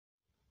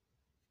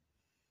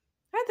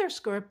Hi there,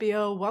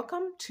 Scorpio.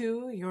 Welcome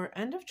to your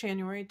end of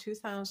January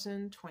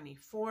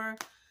 2024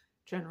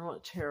 General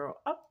Tarot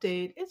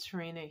Update. It's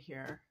Rena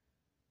here.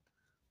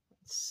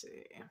 Let's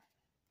see.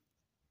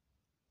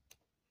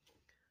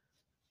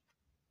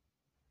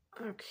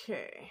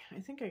 Okay, I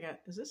think I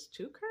got, is this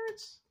two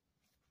cards?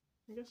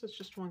 I guess it's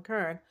just one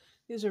card.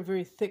 These are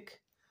very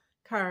thick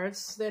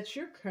cards. That's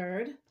your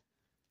card,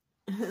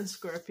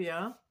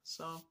 Scorpio.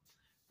 So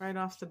right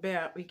off the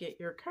bat, we get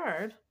your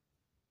card.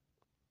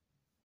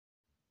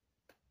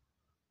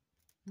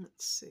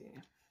 Let's see.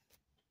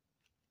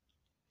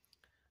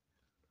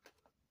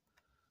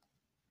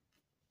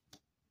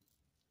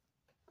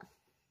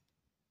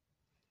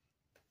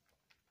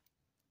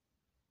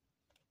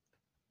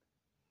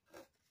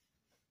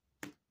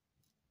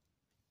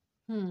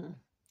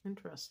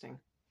 Interesting.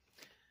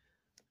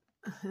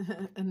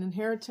 An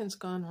inheritance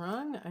gone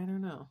wrong? I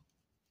don't know.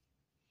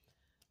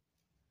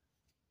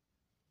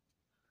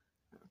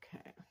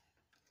 Okay.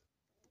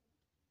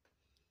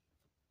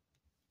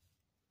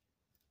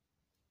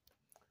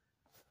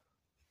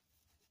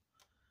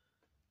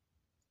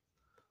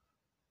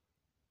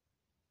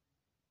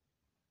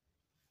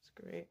 That's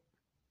great.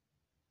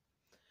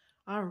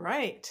 All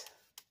right.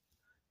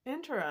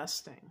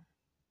 Interesting.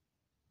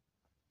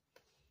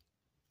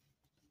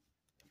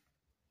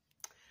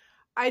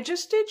 I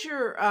just did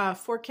your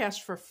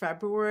forecast for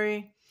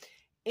February,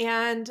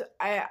 and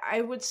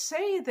I would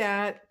say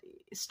that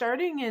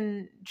starting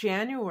in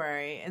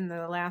January, in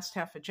the last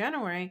half of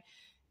January,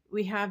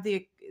 we have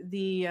the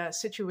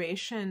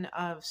situation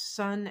of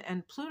Sun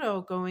and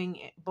Pluto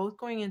both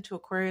going into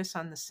Aquarius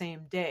on the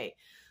same day.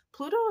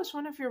 Pluto is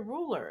one of your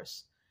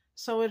rulers,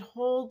 so it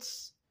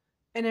holds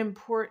an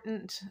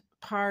important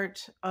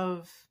part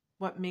of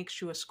what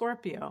makes you a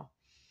Scorpio,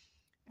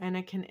 and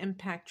it can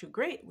impact you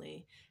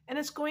greatly. And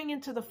it's going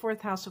into the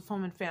fourth house of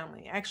home and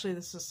family. Actually,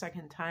 this is the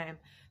second time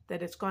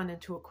that it's gone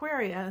into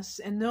Aquarius,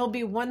 and there'll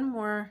be one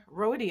more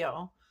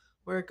rodeo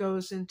where it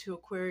goes into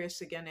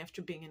Aquarius again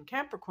after being in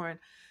Capricorn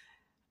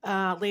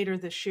later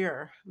this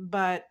year.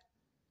 But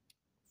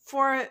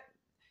for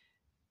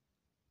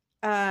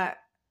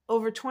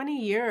over 20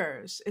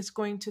 years, it's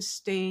going to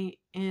stay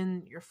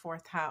in your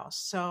fourth house.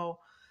 So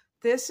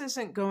this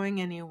isn't going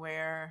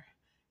anywhere.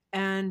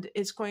 And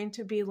it's going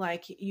to be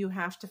like you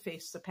have to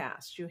face the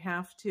past. You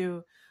have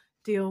to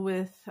deal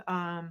with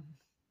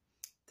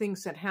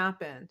things that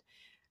happened.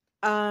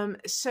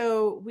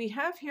 So we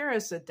have here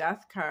as a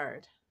death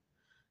card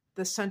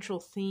the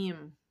central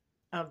theme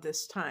of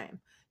this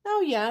time. Now,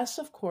 yes,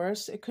 of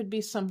course, it could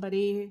be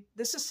somebody.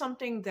 This is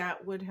something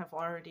that would have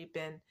already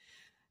been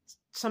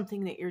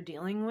something that you're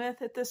dealing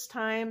with at this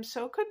time.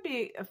 So it could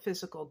be a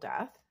physical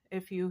death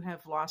if you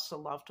have lost a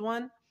loved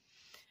one.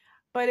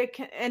 But it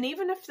can, and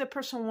even if the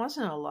person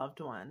wasn't a loved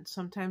one,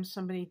 sometimes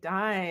somebody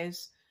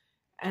dies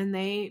and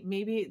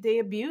maybe they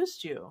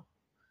abused you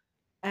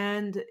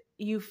and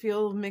you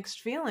feel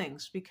mixed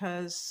feelings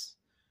because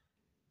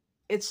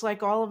it's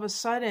like all of a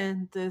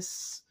sudden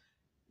this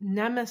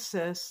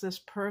nemesis, this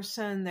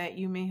person that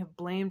you may have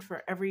blamed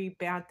for every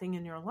bad thing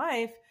in your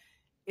life,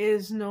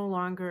 is no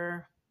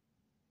longer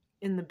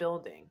in the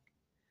building.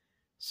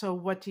 So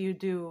what do you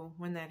do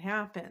when that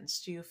happens?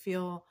 Do you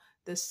feel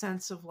this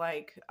sense of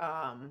like,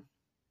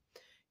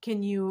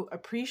 can you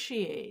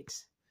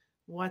appreciate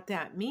what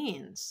that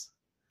means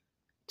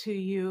to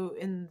you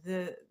in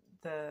the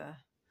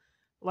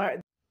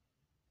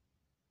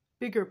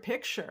bigger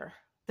picture,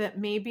 that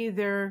maybe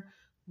there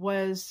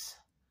was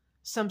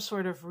some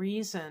sort of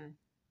reason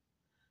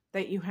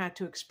that you had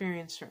to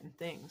experience certain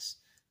things,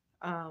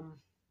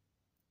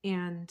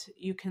 and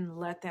you can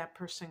let that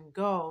person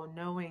go,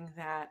 knowing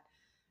that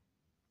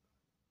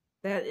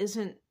it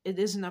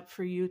isn't up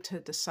for you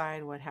to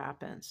decide what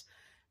happens.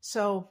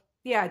 So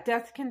yeah,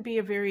 death can be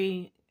a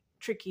very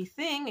tricky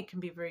thing. It can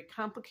be very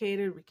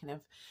complicated. We can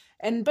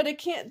have, but it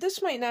can't,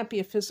 this might not be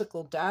a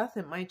physical death.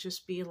 It might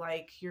just be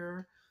like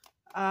you're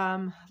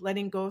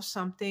letting go of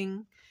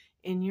something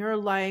in your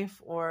life,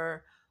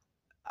 or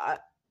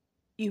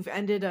you've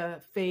ended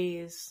a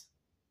phase,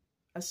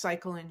 a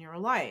cycle in your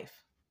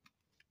life.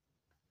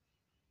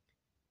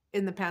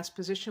 In the past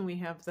position, we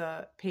have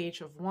the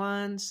Page of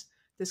Wands.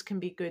 This can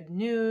be good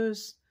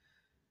news.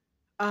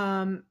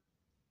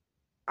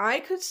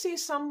 I could see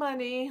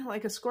somebody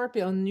like a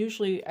Scorpio, and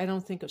usually I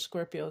don't think of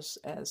Scorpios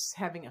as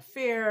having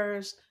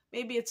affairs.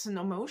 Maybe it's an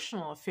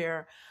emotional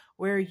affair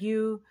where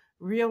you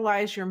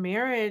realize your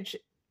marriage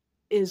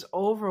is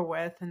over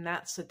with, and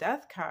that's the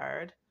death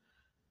card.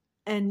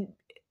 And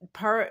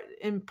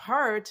in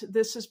part,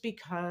 this is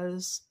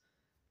because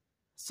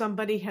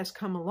somebody has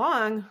come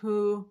along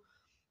who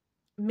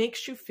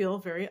makes you feel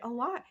very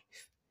alive.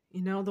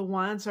 You know, the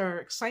wands are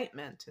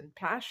excitement and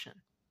passion.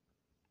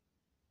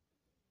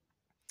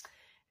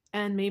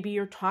 And maybe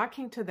you're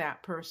talking to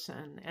that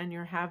person and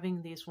you're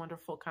having these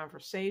wonderful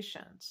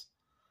conversations.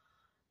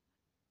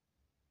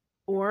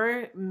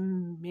 Or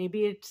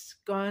maybe it's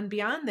gone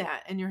beyond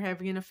that and you're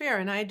having an affair.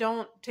 And I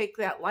don't take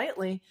that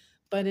lightly,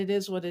 but it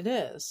is what it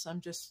is. I'm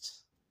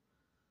just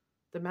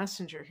the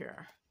messenger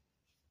here.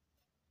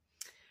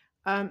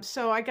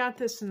 So I got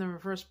this in the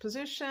reverse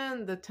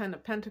position. The Ten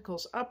of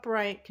Pentacles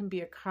upright can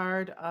be a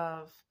card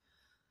of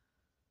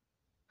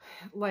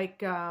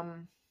like,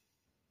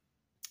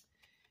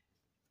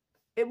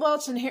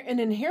 it's an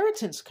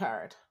inheritance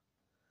card.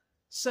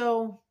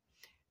 So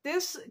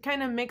this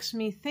kind of makes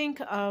me think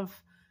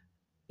of,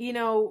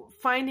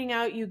 finding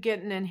out you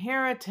get an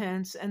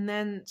inheritance and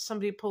then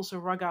somebody pulls a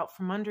rug out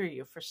from under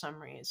you for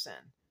some reason.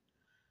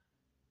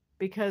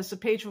 Because the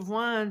Page of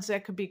Wands,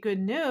 that could be good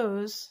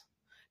news.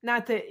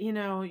 Not that,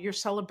 you're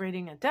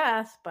celebrating a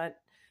death, but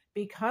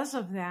because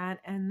of that.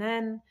 And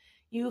then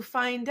you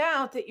find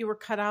out that you were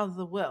cut out of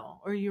the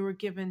will, or you were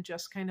given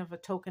just kind of a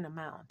token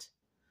amount.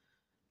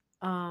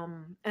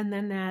 And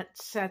then that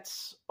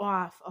sets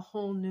off a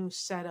whole new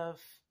set of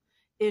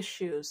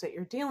issues that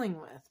you're dealing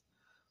with.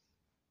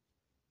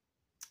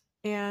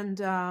 And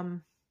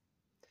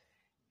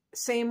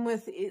same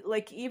with,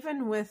 like,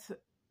 even with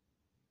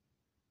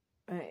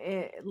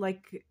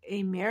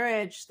a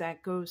marriage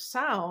that goes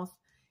south,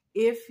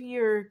 if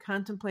you're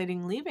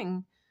contemplating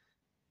leaving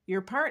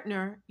your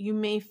partner, you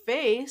may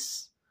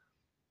face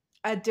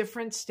a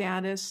different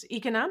status,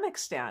 economic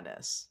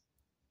status.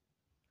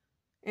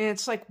 And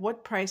it's like,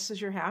 what price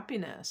is your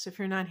happiness? If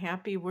you're not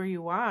happy where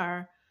you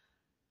are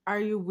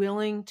you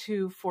willing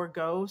to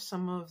forego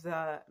some of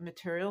the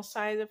material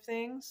side of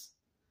things?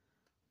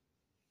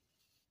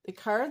 The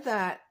card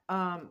that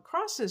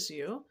crosses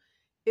you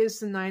is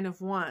the Nine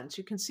of Wands.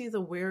 You can see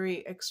the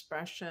wary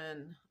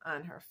expression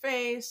on her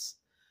face.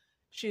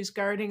 She's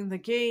guarding the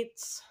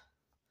gates,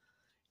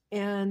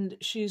 and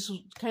she's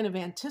kind of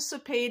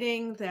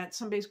anticipating that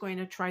somebody's going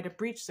to try to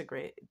breach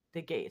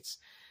the gates.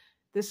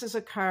 This is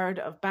a card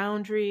of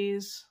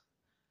boundaries,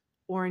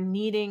 or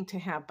needing to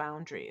have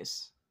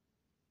boundaries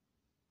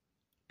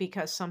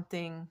because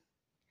something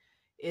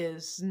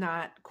is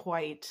not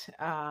quite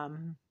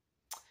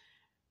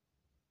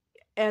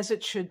as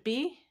it should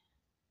be,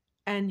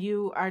 and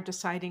you are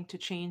deciding to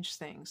change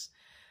things.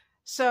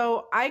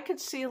 So I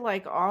could see,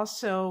 like,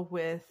 also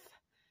with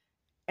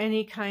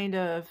any kind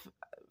of,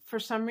 for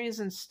some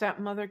reason,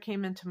 stepmother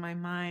came into my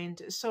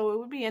mind. So it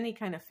would be any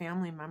kind of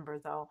family member,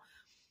 though,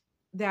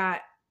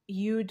 that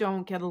you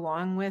don't get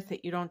along with,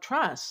 that you don't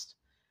trust.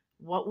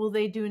 What will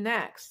they do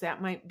next?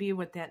 That might be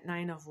what that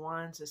Nine of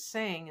Wands is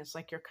saying. It's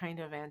like you're kind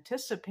of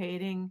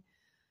anticipating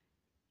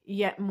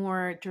yet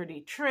more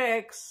dirty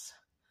tricks,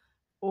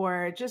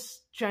 or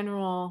just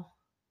general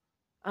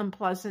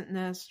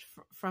unpleasantness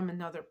from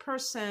another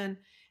person.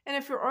 And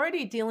if you're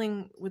already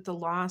dealing with the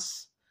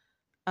loss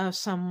of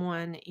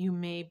someone, you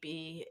may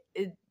be,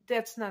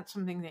 that's not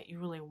something that you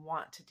really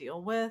want to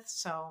deal with.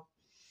 So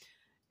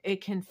it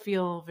can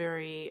feel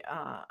very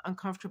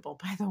uncomfortable.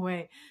 By the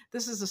way,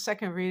 this is the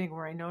second reading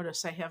where I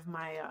notice I have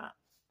my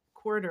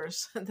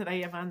quarters that I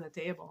have on the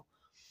table.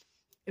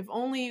 If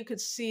only you could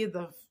see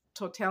the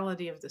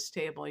totality of this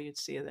table, you'd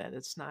see that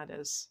it's not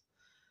as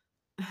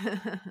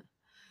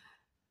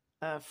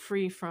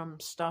free from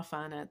stuff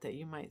on it that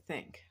you might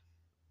think.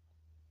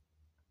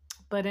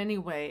 But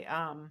anyway,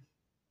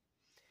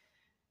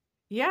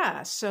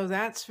 yeah, so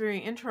that's very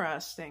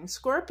interesting.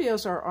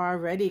 Scorpios are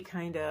already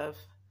kind of,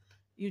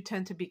 you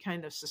tend to be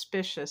kind of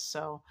suspicious,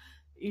 so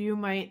you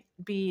might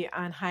be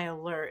on high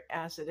alert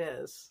as it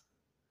is.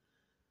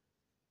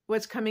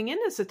 What's coming in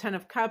is the Ten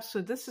of Cups,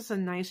 so this is a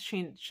nice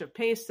change of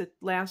pace. The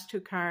last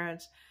two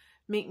cards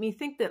make me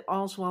think that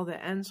all's well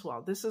that ends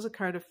well. This is a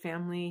card of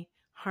family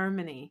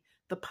harmony,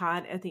 the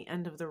pot at the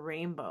end of the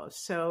rainbow.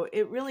 So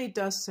it really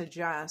does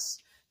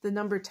suggest the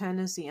number 10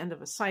 is the end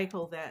of a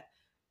cycle, that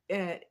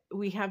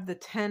we have the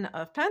 10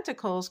 of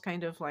Pentacles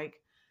kind of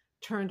like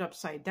turned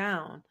upside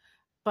down.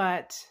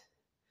 But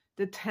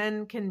the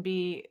 10 can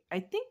be, I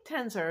think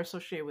 10s are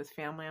associated with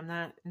family. I'm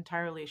not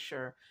entirely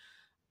sure.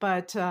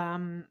 But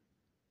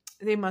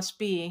they must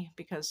be,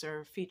 because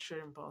they're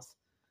featured in both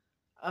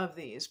of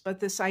these. But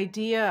this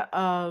idea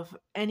of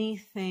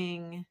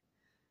anything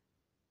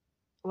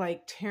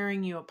like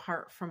tearing you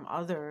apart from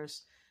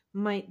others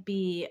might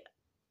be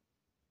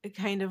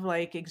kind of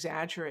like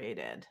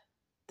exaggerated,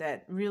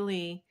 that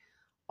really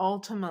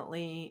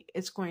ultimately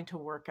it's going to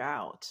work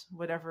out,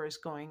 whatever is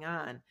going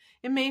on.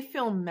 It may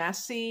feel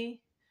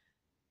messy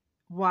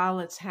while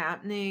it's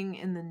happening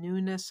in the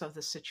newness of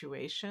the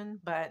situation,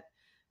 but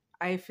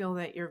I feel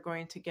that you're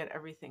going to get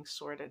everything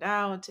sorted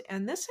out.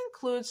 And this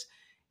includes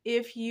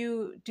if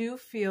you do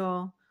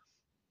feel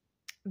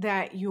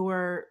that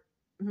your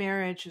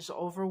marriage is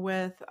over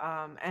with,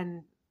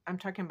 and I'm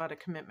talking about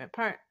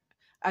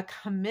a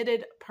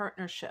committed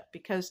partnership,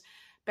 because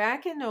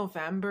back in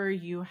November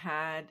you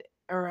had,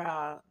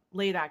 or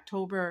late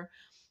October,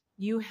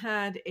 you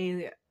had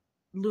a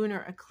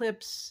lunar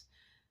eclipse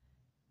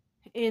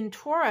in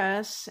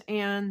Taurus,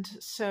 and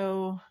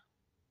so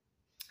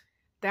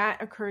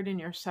that occurred in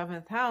your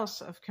 7th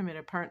house of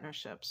committed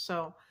partnerships.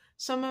 So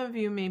some of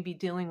you may be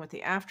dealing with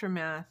the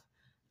aftermath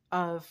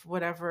of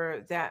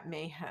whatever that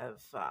may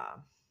have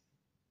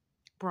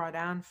brought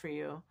on for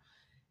you.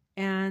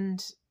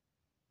 And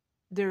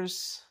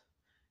there's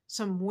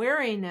some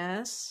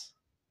wariness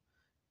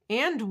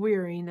and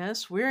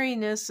weariness.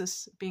 Weariness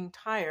is being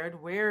tired.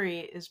 Weary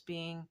is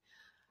being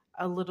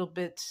a little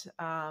bit,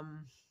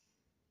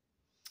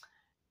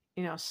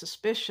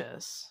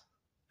 suspicious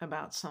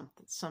about some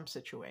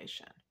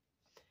situation.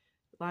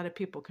 A lot of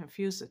people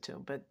confuse the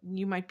two, but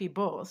you might be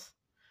both.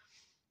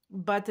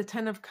 But the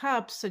Ten of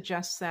Cups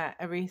suggests that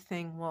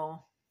everything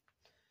will,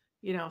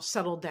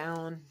 settle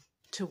down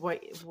to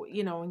what,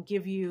 and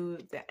give you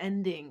the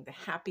ending, the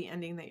happy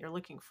ending that you're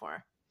looking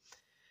for.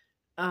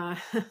 I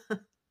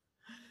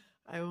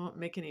won't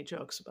make any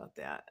jokes about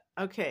that.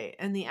 Okay,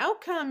 and the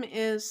outcome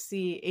is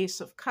the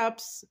Ace of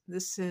Cups.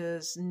 This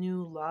is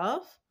new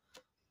love.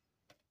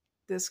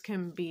 This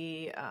can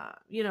be,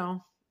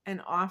 an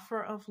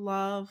offer of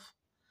love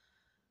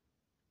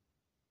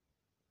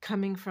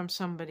coming from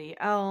somebody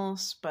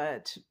else,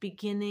 but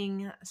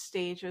beginning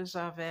stages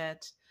of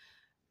it.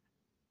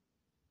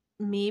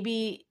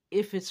 Maybe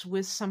if it's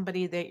with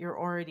somebody that you're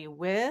already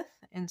with,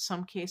 in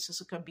some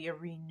cases it could be a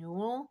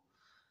renewal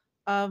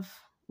of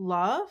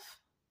love.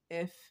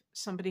 If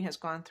somebody has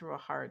gone through a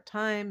hard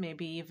time,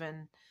 maybe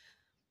even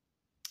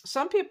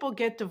some people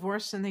get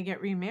divorced and they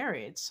get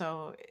remarried.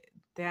 So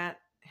that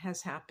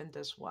has happened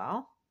as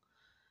well.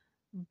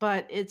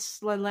 But it's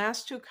the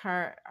last two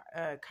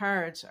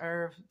cards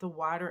are the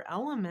water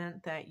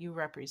element that you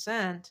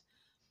represent.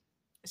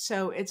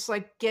 So it's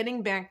like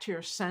getting back to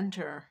your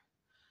center,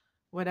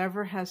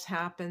 whatever has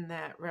happened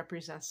that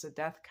represents the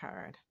death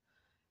card,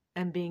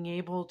 and being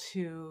able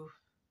to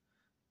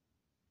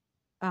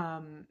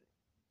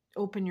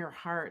open your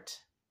heart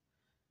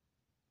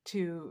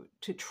to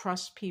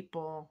trust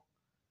people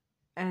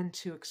and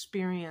to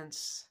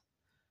experience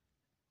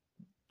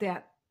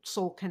that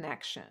soul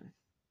connection,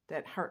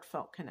 that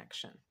heartfelt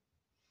connection.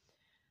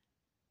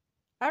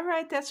 All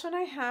right, that's what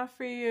I have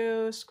for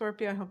you,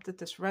 Scorpio. I hope that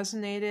this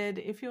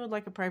resonated. If you would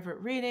like a private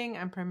reading,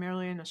 I'm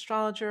primarily an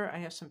astrologer. I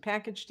have some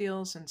package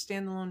deals and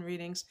standalone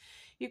readings.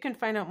 You can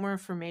find out more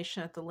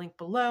information at the link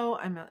below.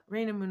 I'm at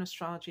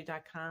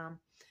rainamoonastrology.com.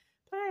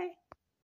 Bye.